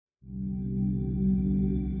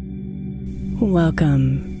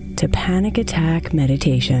Welcome to Panic Attack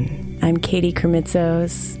Meditation. I'm Katie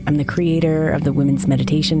Kremitzos. I'm the creator of the Women's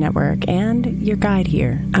Meditation Network and your guide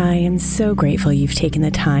here. I am so grateful you've taken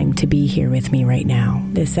the time to be here with me right now.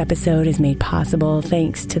 This episode is made possible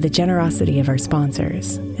thanks to the generosity of our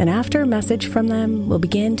sponsors. And after a message from them, we'll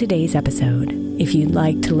begin today's episode. If you'd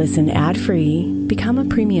like to listen ad-free, become a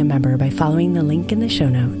premium member by following the link in the show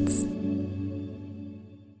notes.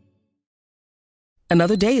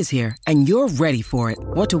 Another day is here, and you're ready for it.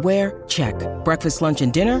 What to wear? Check. Breakfast, lunch,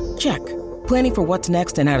 and dinner? Check. Planning for what's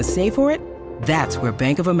next and how to save for it? That's where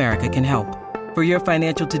Bank of America can help. For your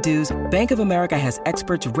financial to-dos, Bank of America has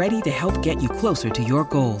experts ready to help get you closer to your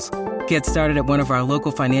goals. Get started at one of our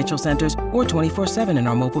local financial centers or 24/7 in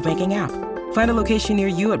our mobile banking app. Find a location near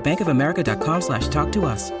you at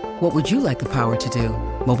bankofamerica.com/talktous. What would you like the power to do?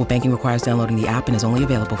 Mobile banking requires downloading the app and is only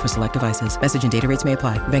available for select devices. Message and data rates may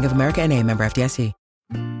apply. Bank of America N.A., member FDIC.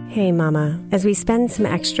 Hey Mama, as we spend some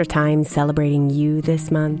extra time celebrating you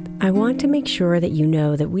this month, I want to make sure that you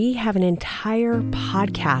know that we have an entire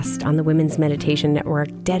podcast on the Women's Meditation Network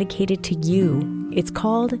dedicated to you. It's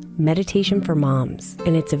called Meditation for Moms,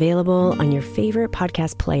 and it's available on your favorite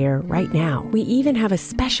podcast player right now. We even have a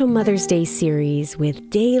special Mother's Day series with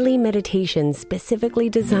daily meditations specifically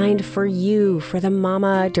designed for you, for the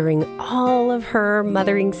mama, during all of her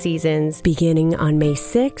mothering seasons, beginning on May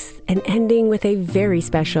 6th and ending with a very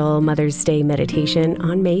special Mother's Day meditation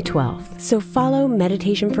on May 12th. So follow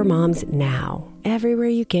Meditation for Moms now, everywhere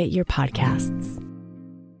you get your podcasts.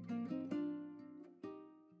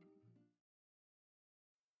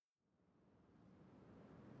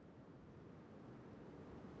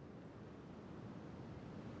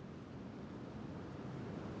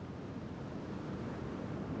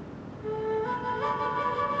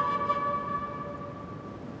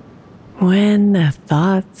 When the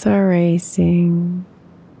thoughts are racing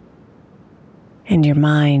and your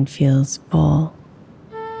mind feels full,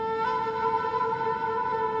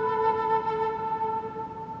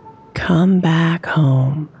 come back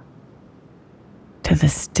home to the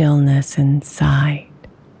stillness inside.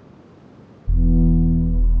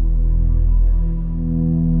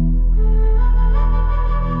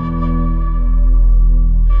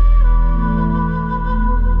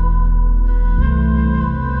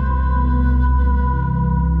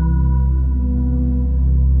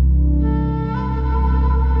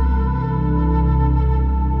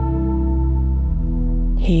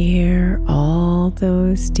 Hear all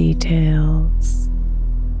those details,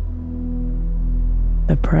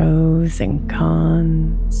 the pros and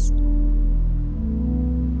cons,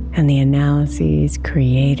 and the analyses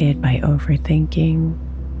created by overthinking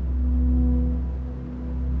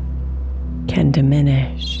can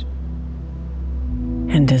diminish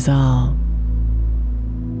and dissolve,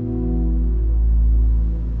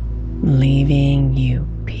 leaving you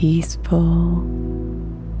peaceful,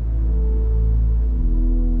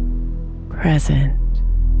 present,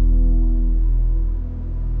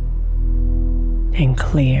 and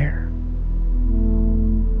clear.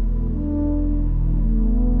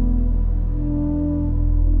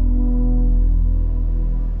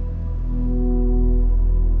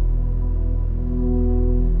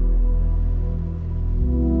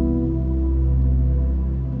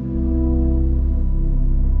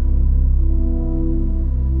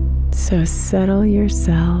 So settle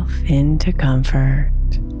yourself into comfort,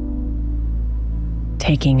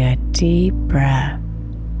 taking a deep breath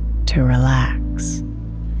to relax.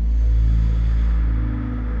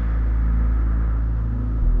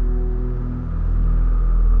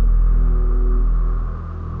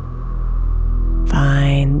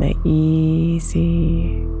 Find the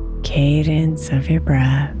easy cadence of your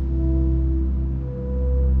breath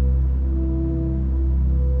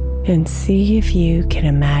and see if you can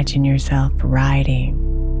imagine yourself riding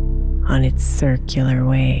on its circular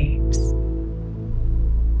waves.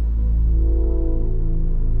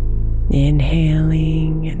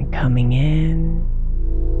 Inhaling and coming in,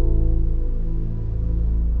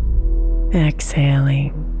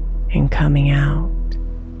 exhaling and coming out.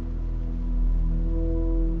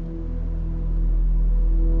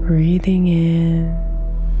 Breathing in,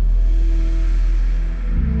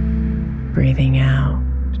 breathing out.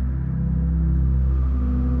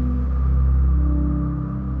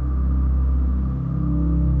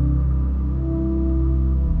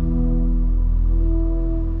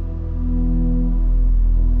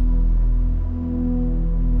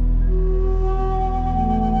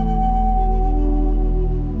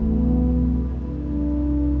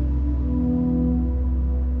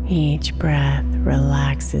 Each breath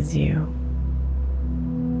relaxes you.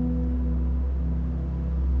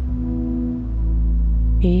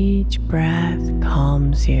 Each breath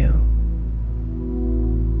calms you.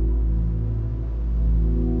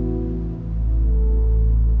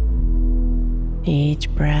 Each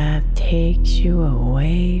breath takes you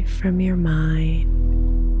away from your mind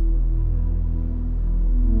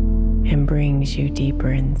and brings you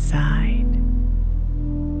deeper inside.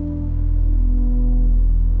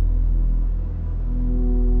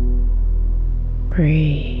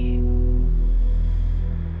 Breathe.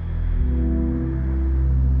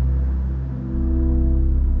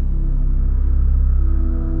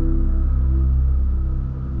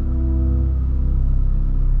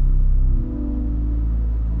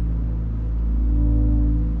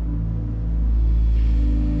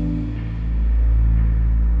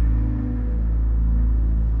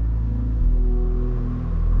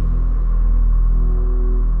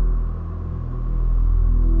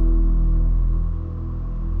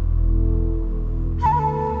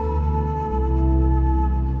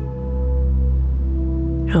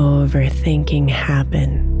 Overthinking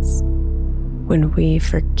happens when we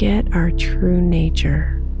forget our true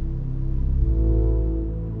nature.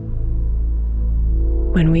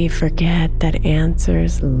 When we forget that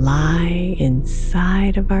answers lie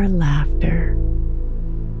inside of our laughter,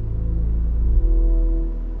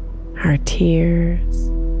 our tears,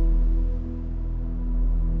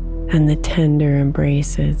 and the tender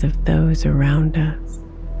embraces of those around us.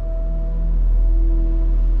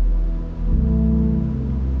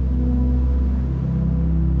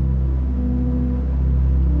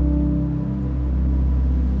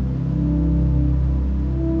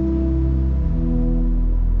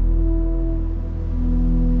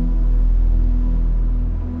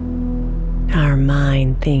 Our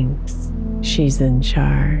mind thinks she's in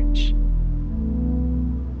charge,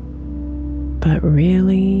 but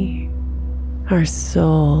really, our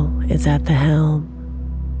soul is at the helm,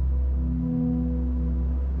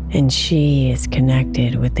 and she is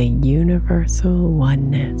connected with the universal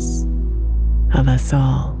oneness of us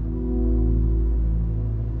all.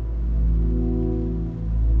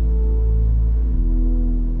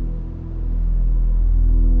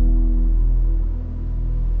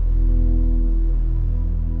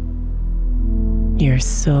 Your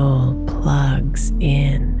soul plugs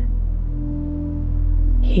in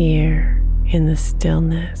here in the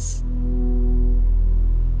stillness,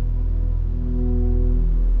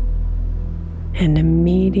 and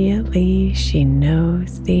immediately she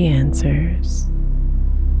knows the answers.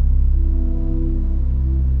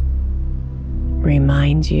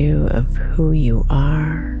 Reminds you of who you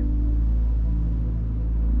are,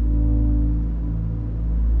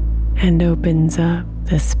 and opens up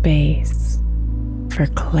the space for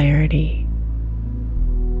clarity.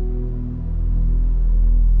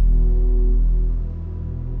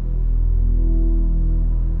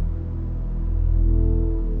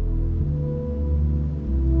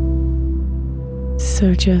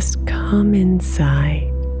 So just come inside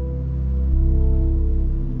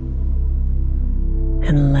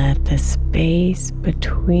and let the space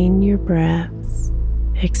between your breaths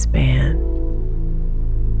expand.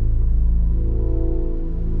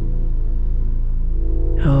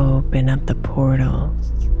 Open up the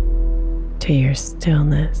portals to your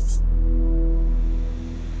stillness.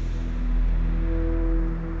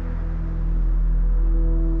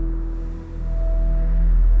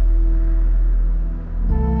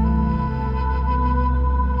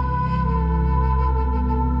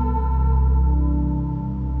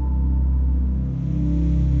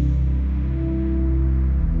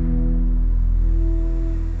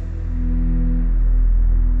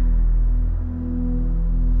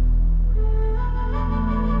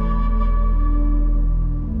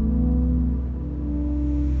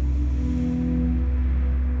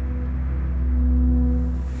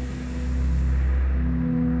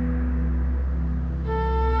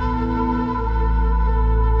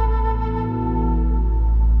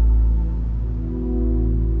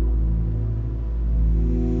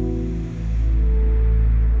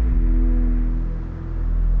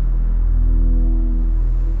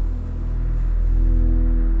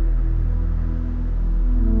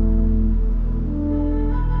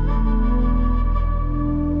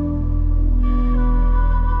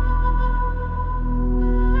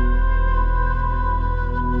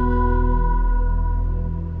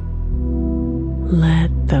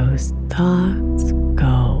 Let those thoughts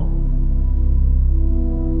go,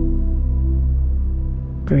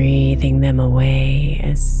 breathing them away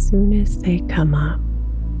as soon as they come up,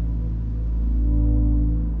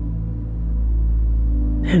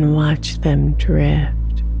 and watch them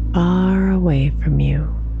drift far away from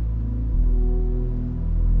you,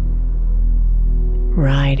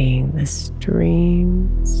 riding the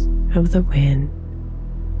streams of the wind.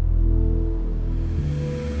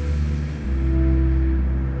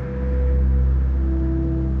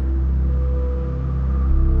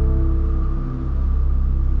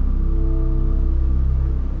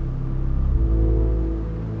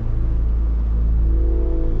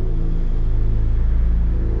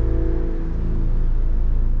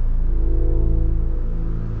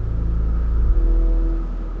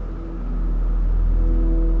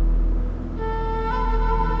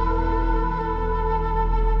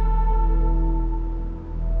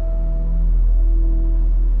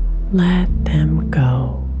 Let them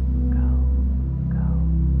go.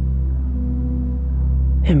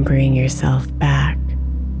 And bring yourself back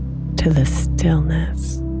to the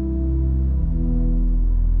stillness.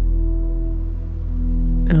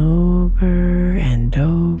 Over and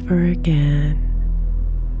over again.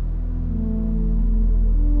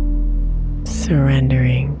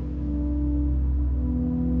 Surrendering.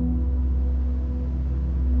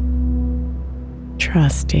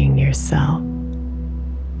 Trusting yourself.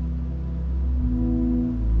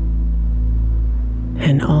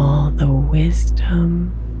 And all the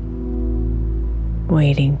wisdom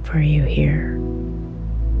waiting for you here.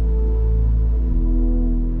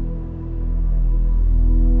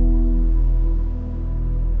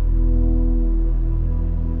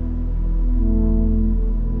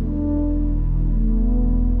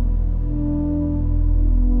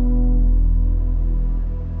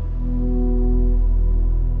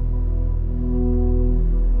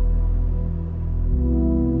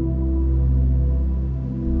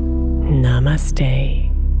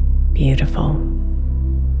 Namaste, beautiful.